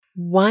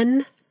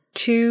1,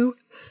 2,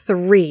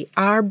 3.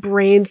 Our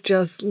brains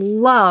just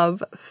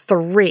love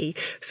 3.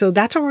 So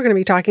that's what we're going to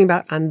be talking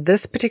about on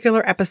this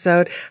particular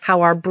episode,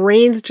 how our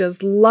brains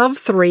just love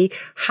 3,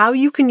 how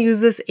you can use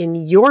this in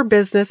your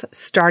business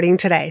starting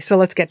today. So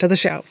let's get to the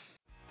show.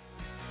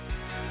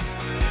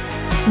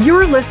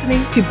 You're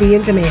listening to Be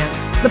in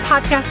Demand, the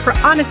podcast for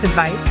honest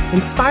advice,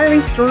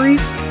 inspiring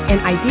stories,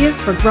 and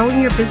ideas for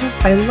growing your business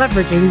by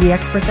leveraging the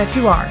expert that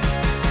you are.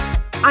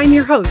 I'm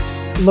your host,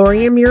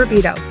 Lori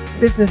Mirabito,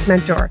 business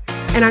mentor,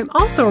 and I'm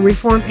also a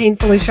reformed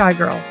painfully shy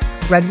girl,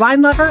 red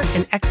wine lover,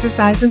 and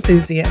exercise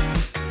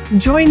enthusiast.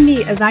 Join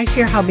me as I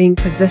share how being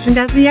positioned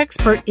as the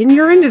expert in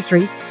your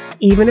industry,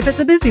 even if it's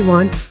a busy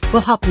one,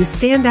 will help you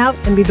stand out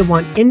and be the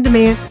one in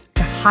demand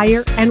to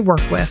hire and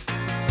work with.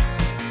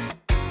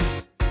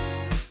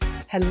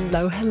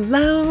 Hello.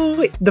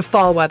 The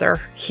fall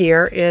weather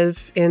here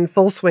is in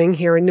full swing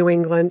here in New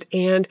England.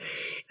 And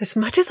as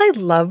much as I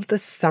love the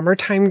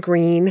summertime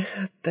green,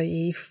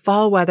 the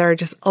fall weather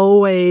just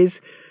always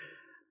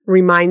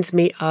reminds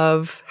me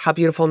of how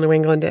beautiful New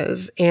England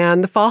is.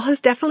 And the fall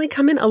has definitely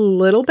come in a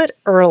little bit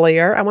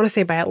earlier. I want to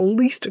say by at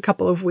least a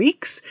couple of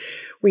weeks.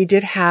 We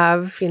did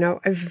have,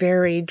 a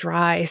very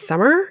dry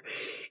summer,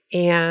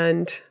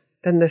 and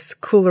then this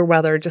cooler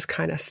weather just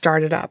kind of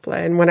started up.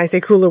 And when I say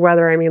cooler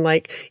weather, I mean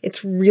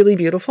it's really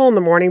beautiful in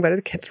the morning, but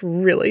it gets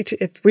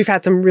we've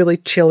had some really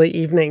chilly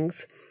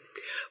evenings.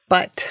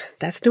 But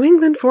that's New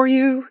England for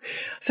you.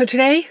 So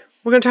today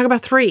we're going to talk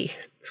about 3.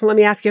 So let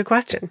me ask you a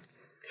question.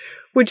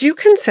 Would you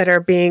consider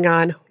being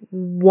on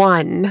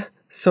one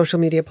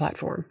social media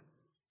platform?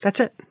 That's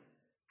it.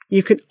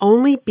 You can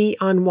only be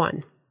on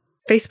one.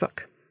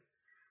 Facebook,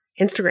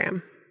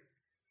 Instagram,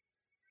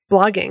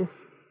 blogging,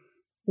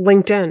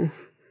 LinkedIn,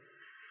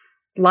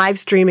 live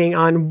streaming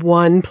on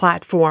one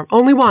platform.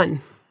 Only one.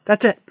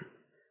 That's it.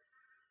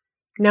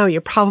 No,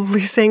 you're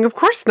probably saying, of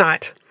course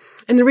not.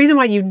 And the reason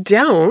why you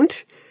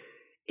don't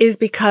is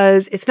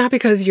because it's not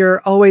because you're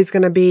always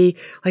going to be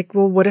like,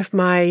 well, what if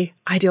my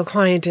ideal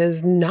client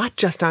is not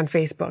just on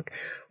Facebook?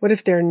 What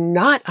if they're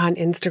not on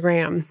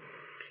Instagram?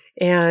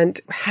 And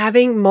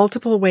having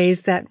multiple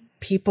ways that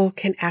people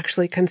can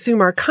actually consume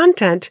our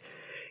content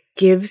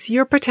gives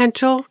your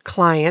potential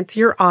clients,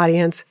 your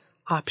audience,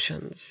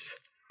 options.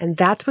 And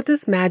that's what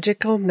this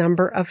magical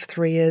number of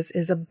 3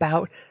 is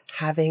about,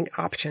 having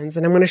options.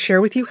 And I'm going to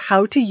share with you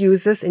how to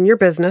use this in your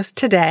business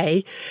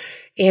today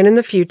and in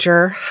the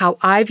future, how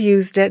I've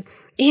used it,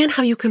 and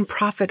how you can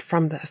profit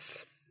from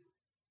this.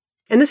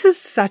 And this is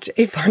such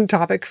a fun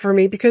topic for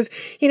me because,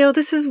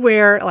 this is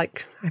where,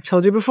 like I've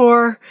told you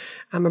before,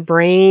 I'm a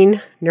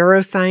brain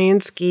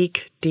neuroscience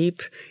geek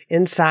deep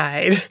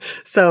inside.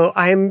 So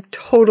I'm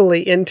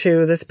totally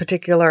into this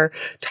particular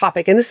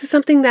topic. And this is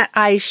something that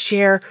I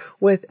share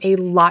with a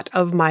lot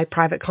of my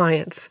private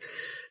clients.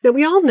 Now,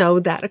 we all know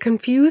that a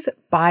confused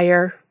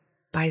buyer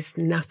buys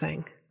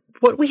nothing.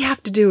 What we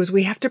have to do is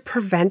we have to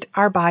prevent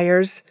our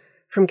buyers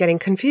from getting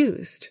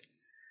confused,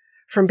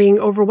 from being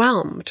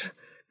overwhelmed.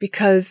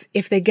 Because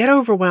if they get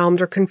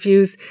overwhelmed or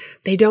confused,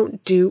 they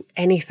don't do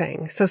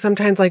anything. So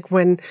sometimes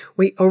when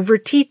we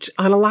overteach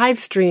on a live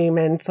stream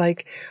and it's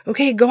like,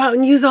 okay, go out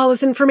and use all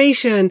this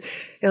information.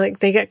 And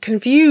they get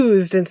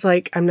confused. And it's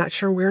like, I'm not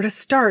sure where to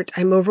start.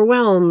 I'm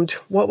overwhelmed.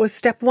 What was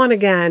step 1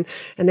 again?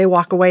 And they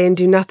walk away and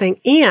do nothing.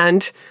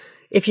 And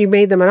if you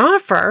made them an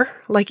offer,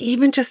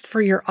 even just for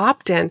your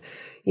opt-in,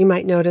 you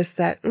might notice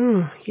that,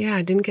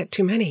 I didn't get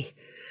too many.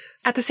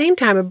 At the same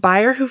time, a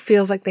buyer who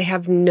feels like they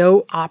have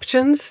no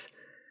options,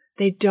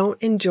 they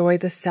don't enjoy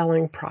the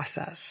selling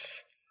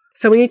process.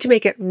 So we need to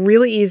make it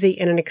really easy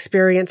and an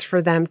experience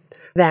for them,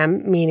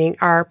 meaning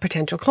our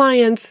potential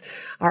clients,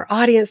 our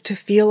audience, to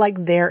feel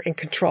like they're in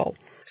control.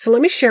 So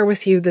let me share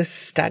with you this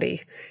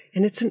study.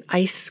 And it's an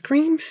ice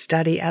cream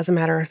study, as a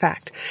matter of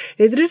fact.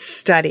 They did a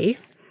study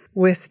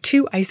with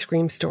 2 ice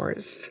cream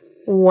stores.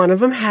 One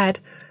of them had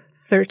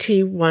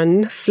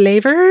 31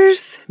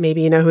 flavors.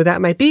 Maybe you know who that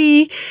might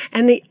be.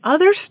 And the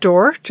other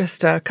store,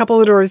 just a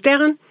couple of doors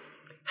down,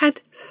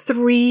 had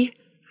 3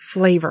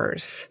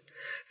 flavors.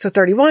 So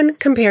 31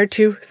 compared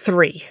to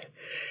 3.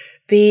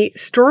 The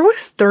store with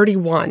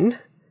 31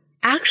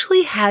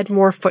 actually had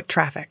more foot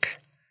traffic,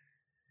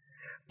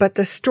 but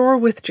the store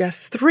with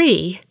just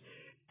 3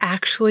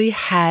 actually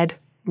had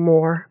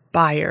more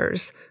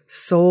buyers,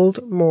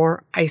 sold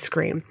more ice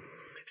cream.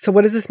 So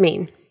what does this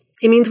mean?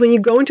 It means when you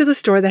go into the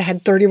store that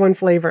had 31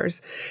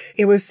 flavors,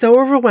 it was so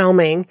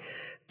overwhelming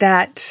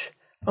that,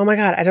 oh my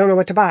God, I don't know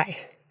what to buy.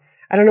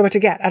 I don't know what to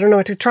get. I don't know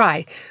what to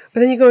try.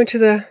 But then you go into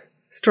the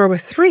store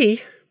with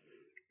 3,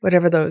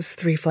 whatever those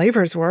 3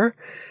 flavors were.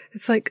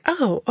 It's like,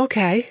 oh,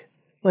 okay,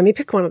 let me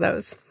pick one of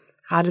those.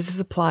 How does this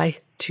apply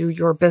to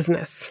your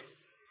business?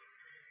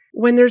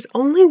 When there's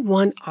only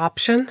one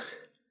option,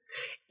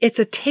 it's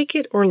a take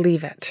it or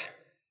leave it.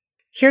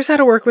 Here's how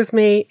to work with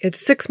me.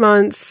 It's 6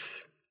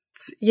 months.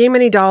 It's yay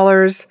many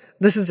dollars.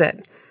 This is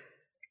it.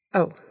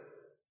 Oh,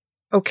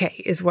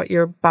 okay, is what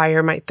your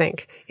buyer might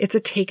think. It's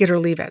a take it or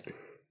leave it.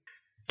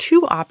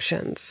 2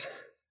 options.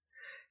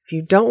 If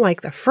you don't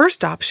like the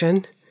first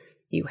option,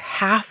 you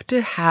have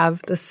to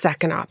have the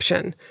second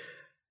option.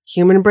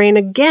 Human brain,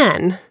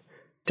 again,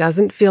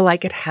 doesn't feel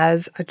like it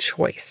has a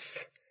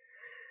choice.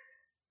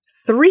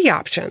 3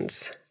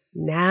 options.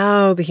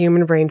 Now the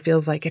human brain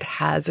feels like it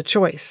has a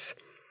choice.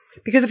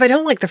 Because if I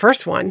don't like the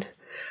first one,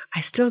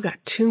 I still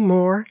got 2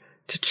 more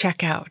to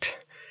check out.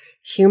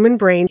 Human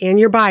brain and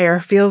your buyer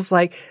feels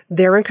like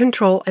they're in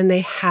control and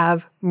they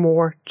have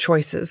more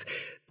choices.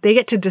 They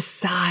get to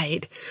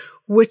decide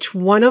which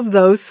one of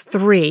those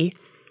 3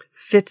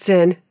 fits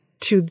in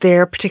to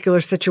their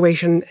particular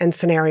situation and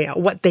scenario,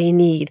 what they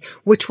need,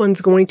 which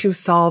one's going to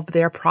solve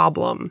their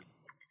problem.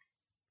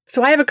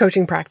 So I have a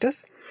coaching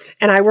practice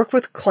and I work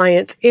with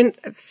clients in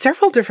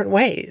several different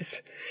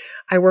ways.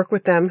 I work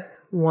with them,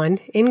 one,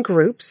 in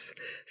groups,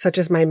 such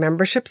as my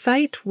membership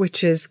site,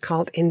 which is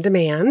called In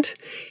Demand,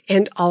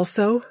 and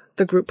also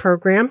the group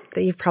program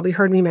that you've probably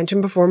heard me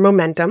mention before,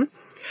 Momentum.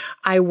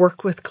 I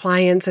work with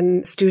clients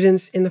and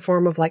students in the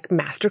form of like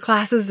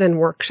masterclasses and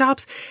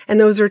workshops, and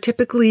those are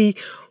typically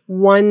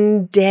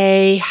 1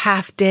 day,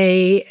 half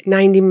day,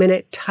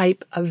 90-minute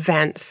type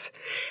events.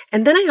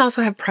 And then I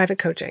also have private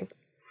coaching.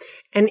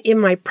 And in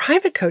my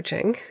private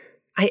coaching,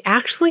 I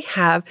actually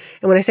have,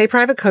 and when I say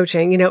private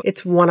coaching,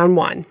 it's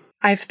one-on-one.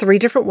 I have 3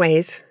 different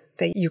ways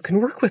that you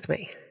can work with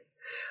me.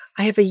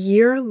 I have a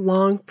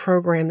year-long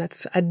program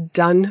that's a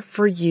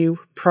done-for-you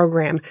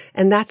program,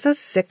 and that's a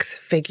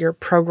 6-figure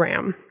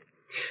program.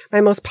 My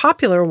most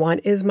popular one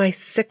is my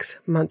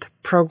 6-month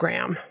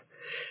program.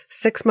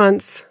 6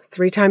 months,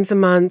 3 times a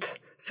month,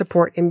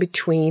 support in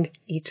between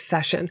each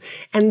session.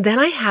 And then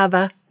I have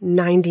a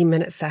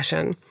 90-minute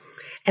session.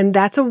 And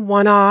that's a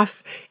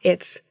one-off.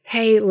 It's,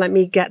 hey, let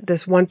me get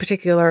this one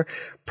particular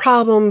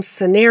problem,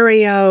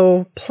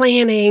 scenario,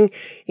 planning,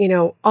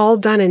 all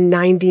done in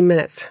 90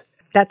 minutes.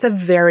 That's a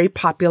very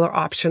popular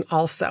option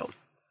also.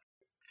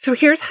 So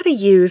here's how to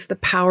use the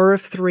power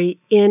of 3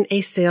 in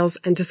a sales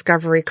and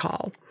discovery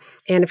call.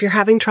 And if you're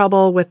having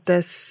trouble with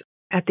this,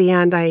 at the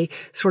end, I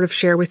sort of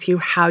share with you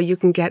how you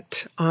can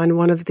get on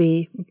one of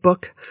the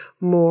book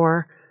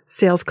more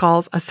sales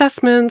calls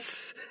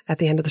assessments at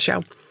the end of the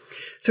show.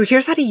 So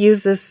here's how to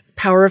use this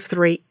power of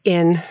 3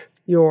 in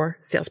your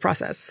sales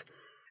process.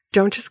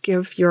 Don't just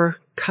give your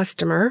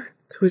customer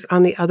who's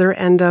on the other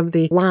end of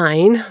the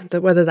line,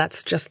 whether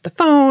that's just the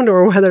phone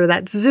or whether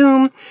that's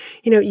Zoom,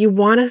 you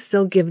want to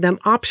still give them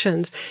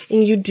options.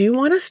 And you do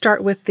want to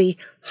start with the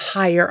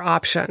higher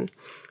option,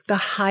 the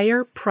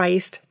higher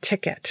priced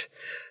ticket.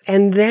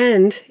 And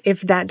then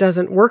if that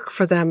doesn't work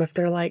for them, if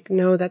they're like,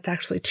 no, that's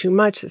actually too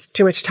much, it's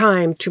too much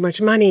time, too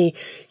much money,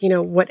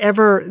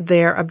 whatever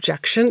their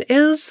objection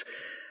is,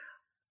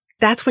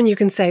 that's when you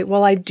can say,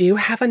 well, I do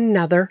have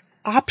another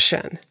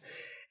option.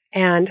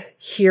 And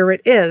here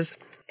it is.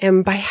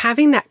 And by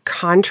having that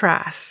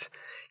contrast,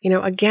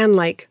 again,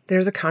 like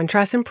there's a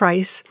contrast in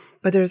price,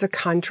 but there's a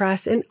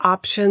contrast in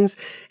options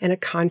and a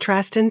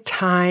contrast in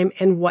time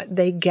and what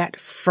they get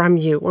from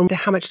you and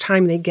how much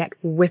time they get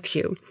with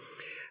you.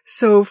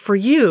 So for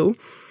you,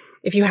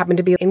 if you happen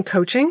to be in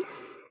coaching,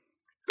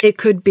 it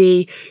could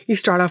be you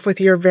start off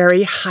with your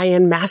very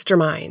high-end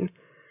mastermind.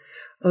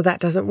 Oh, that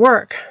doesn't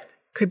work.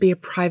 Could be a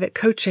private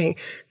coaching,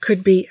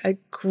 could be a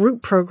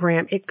group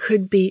program. It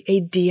could be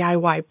a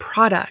DIY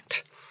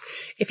product.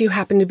 If you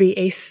happen to be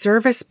a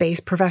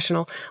service-based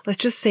professional, let's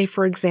just say,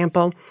 for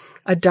example,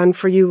 a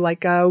done-for-you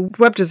like a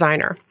web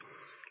designer.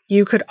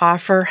 You could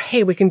offer,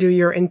 hey, we can do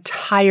your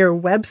entire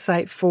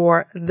website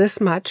for this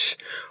much,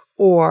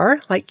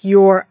 or like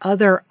your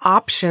other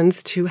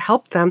options to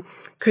help them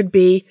could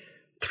be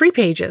 3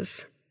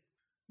 pages.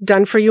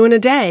 Done for you in a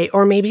day,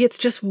 or maybe it's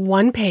just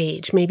 1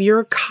 page. Maybe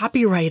you're a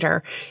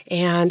copywriter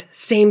and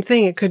same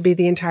thing. It could be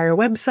the entire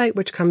website,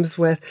 which comes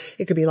with,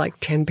 it could be like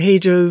 10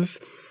 pages,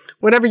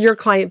 whatever your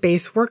client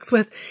base works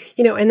with,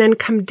 and then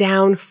come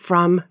down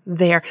from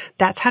there.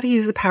 That's how to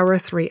use the power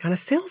of 3 on a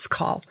sales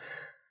call.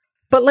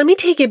 But let me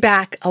take it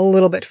back a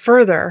little bit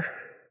further,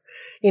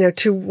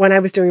 to when I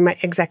was doing my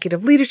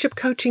executive leadership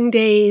coaching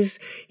days.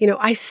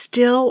 I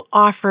still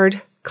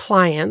offered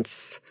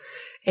clients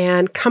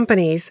and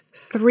companies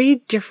 3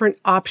 different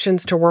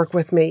options to work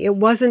with me. It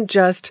wasn't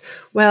just,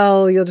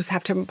 well, you'll just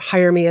have to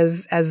hire me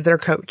as their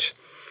coach.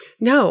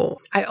 No,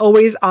 I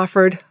always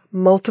offered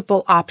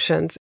multiple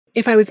options.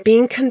 If I was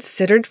being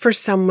considered for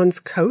someone's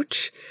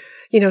coach,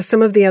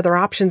 some of the other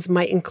options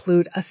might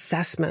include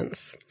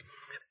assessments.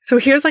 So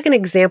here's like an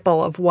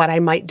example of what I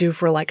might do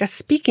for like a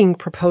speaking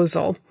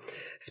proposal.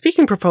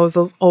 Speaking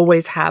proposals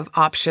always have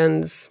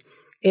options.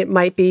 It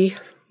might be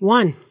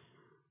 1,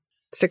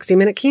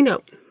 60-minute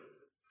keynote.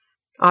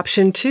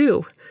 Option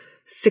 2,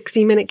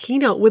 60-minute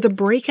keynote with a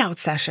breakout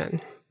session.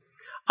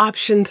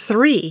 Option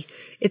 3,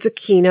 it's a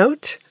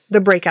keynote,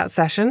 the breakout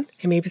session,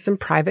 and maybe some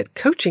private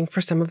coaching for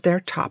some of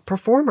their top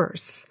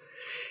performers.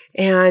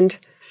 And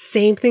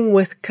same thing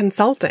with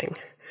consulting.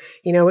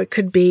 It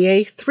could be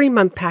a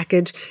 3-month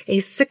package, a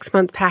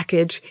 6-month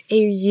package, a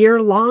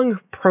year-long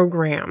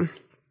program.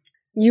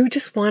 You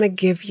just want to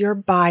give your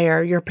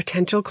buyer, your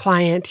potential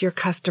client, your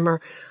customer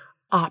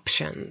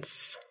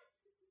options.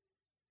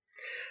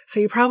 So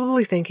you're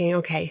probably thinking,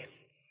 okay,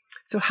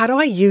 So how do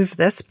I use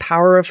this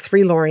Power of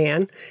 3,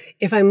 Lorianne,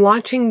 if I'm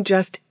launching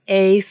just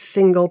a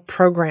single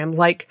program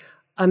like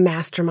a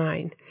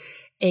mastermind,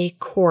 a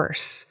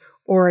course,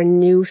 or a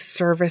new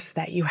service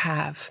that you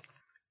have?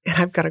 And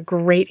I've got a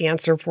great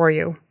answer for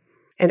you.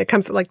 And it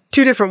comes with like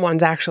 2 different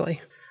ones,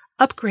 actually.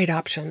 Upgrade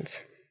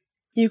options.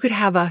 You could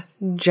have a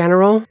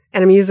general,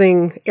 and I'm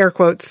using air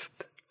quotes,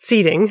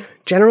 seating,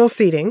 general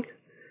seating.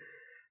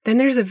 Then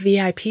there's a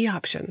VIP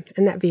option.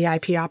 And that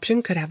VIP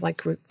option could have like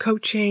group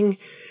coaching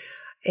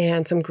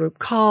and some group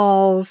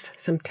calls,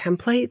 some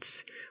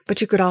templates. But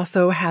you could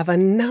also have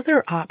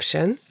another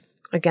option,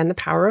 again, the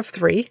Power of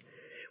 3,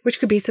 which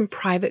could be some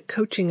private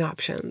coaching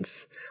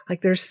options.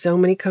 Like there's so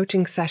many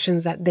coaching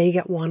sessions that they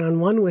get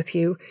one-on-one with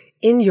you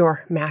in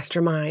your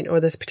mastermind or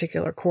this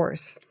particular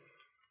course.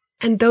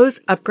 And those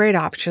upgrade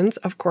options,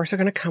 of course, are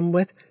going to come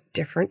with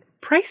different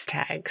price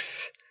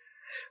tags.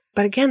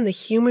 But again, the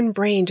human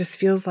brain just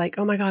feels like,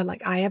 oh my God,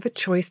 like I have a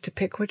choice to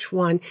pick which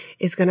one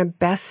is going to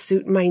best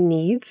suit my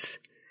needs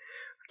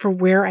for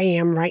where I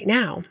am right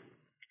now.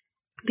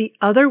 The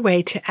other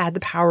way to add the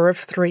Power of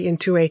 3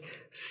 into a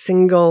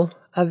single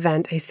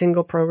event, a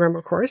single program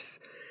or course,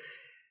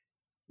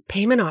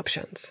 payment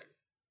options.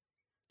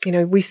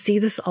 We see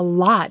this a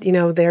lot.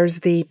 There's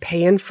the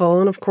pay in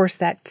full. And of course,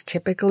 that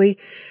typically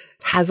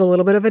has a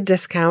little bit of a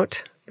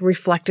discount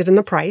reflected in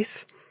the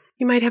price.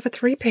 You might have a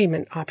 3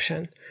 payment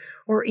option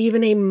or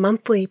even a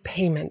monthly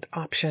payment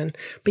option,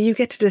 but you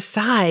get to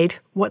decide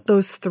what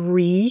those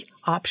 3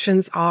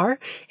 options are.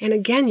 And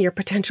again, your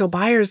potential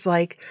buyer's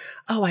like,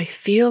 oh, I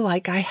feel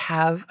like I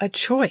have a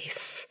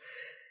choice,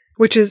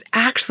 which is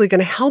actually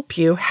going to help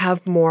you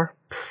have more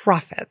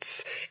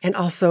profits and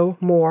also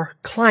more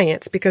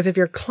clients. Because if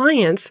your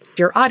clients,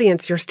 your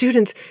audience, your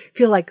students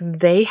feel like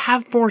they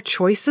have more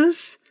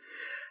choices,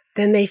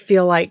 then they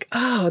feel like,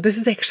 oh, this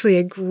is actually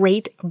a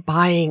great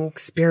buying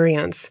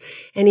experience.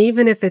 And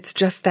even if it's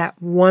just that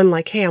one,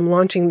 like, hey, I'm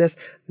launching this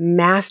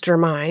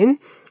mastermind,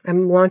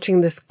 I'm launching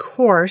this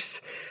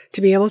course,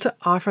 to be able to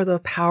offer the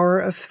Power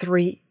of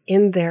 3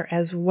 in there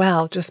as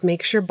well, just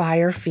makes your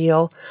buyer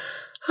feel,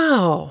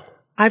 oh,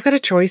 I've got a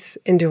choice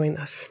in doing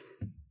this.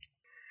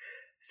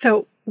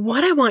 So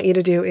what I want you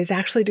to do is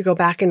actually to go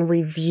back and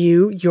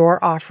review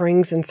your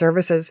offerings and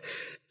services.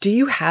 Do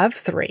you have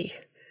 3?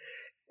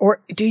 Or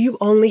do you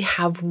only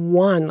have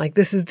 1? Like,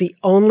 this is the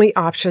only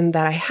option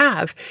that I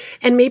have.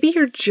 And maybe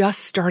you're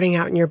just starting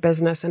out in your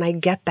business, and I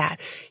get that.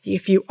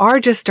 If you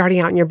are just starting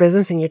out in your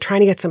business and you're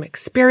trying to get some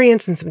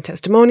experience and some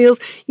testimonials,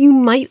 you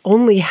might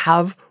only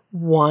have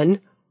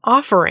 1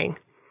 offering.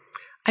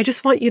 I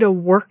just want you to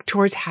work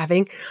towards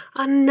having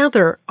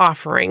another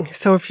offering.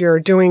 So if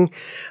you're doing,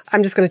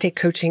 I'm just going to take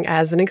coaching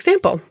as an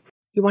example.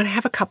 You want to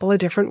have a couple of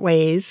different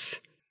ways.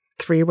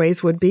 3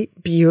 ways would be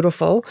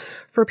beautiful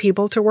for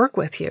people to work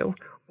with you.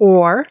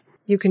 Or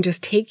you can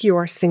just take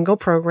your single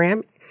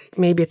program,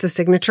 maybe it's a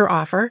signature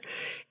offer,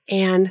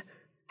 and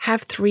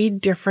have 3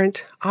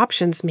 different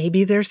options.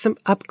 Maybe there's some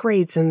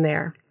upgrades in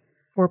there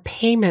or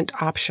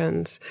payment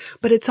options.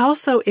 But it's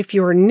also, if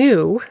you're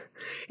new,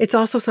 it's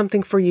also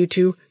something for you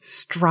to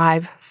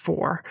strive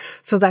for.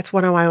 So that's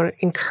what I want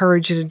to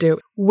encourage you to do.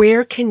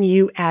 Where can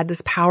you add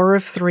this Power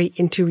of 3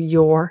 into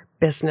your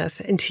business,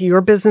 into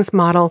your business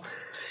model,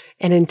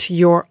 and into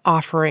your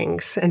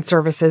offerings and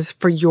services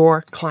for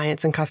your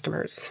clients and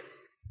customers?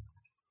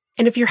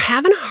 And if you're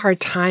having a hard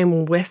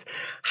time with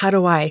how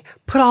do I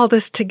put all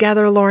this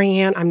together,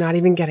 Lorianne, I'm not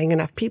even getting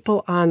enough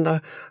people on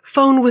the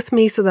phone with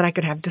me so that I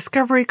could have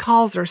discovery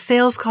calls or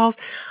sales calls,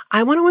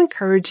 I want to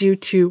encourage you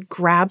to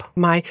grab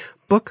my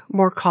Book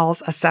More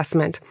Calls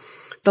assessment.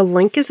 The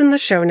link is in the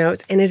show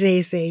notes, and it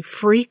is a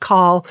free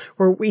call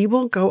where we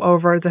will go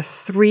over the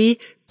 3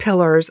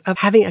 pillars of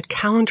having a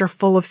calendar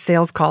full of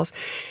sales calls.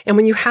 And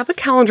when you have a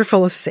calendar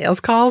full of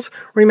sales calls,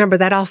 remember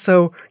that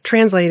also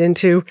translates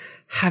into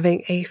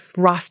having a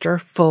roster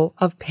full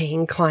of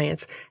paying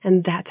clients.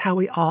 And that's how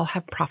we all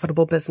have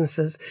profitable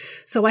businesses.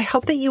 So I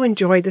hope that you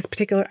enjoyed this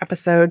particular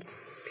episode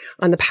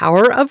on the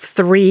Power of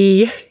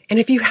 3. And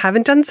if you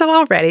haven't done so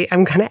already,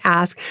 I'm going to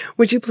ask,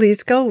 would you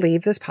please go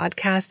leave this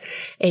podcast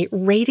a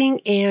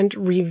rating and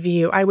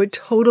review? I would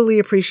totally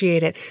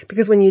appreciate it,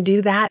 because when you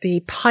do that,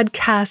 the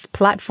podcast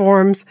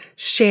platforms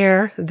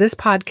share this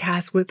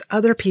podcast with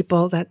other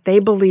people that they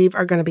believe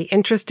are going to be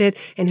interested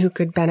and who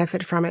could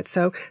benefit from it.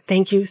 So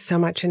thank you so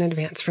much in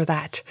advance for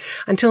that.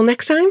 Until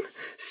next time,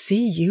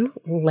 see you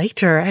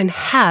later and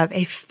have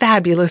a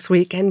fabulous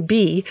week and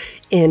be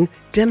in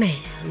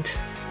demand.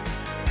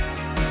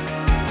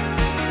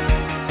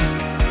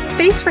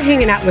 Thanks for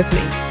hanging out with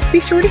me.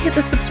 Be sure to hit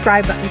the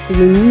subscribe button so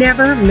you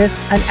never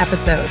miss an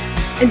episode.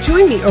 And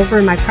join me over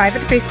in my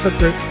private Facebook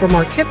group for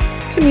more tips,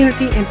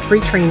 community, and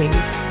free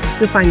trainings.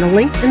 You'll find the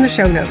link in the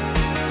show notes.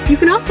 You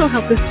can also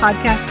help this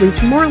podcast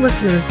reach more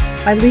listeners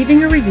by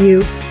leaving a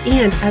review.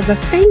 And as a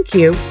thank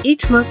you,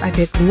 each month I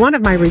pick one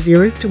of my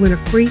reviewers to win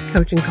a free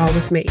coaching call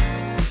with me.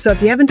 So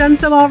if you haven't done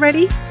so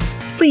already,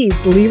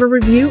 please leave a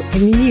review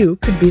and you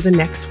could be the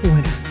next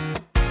winner.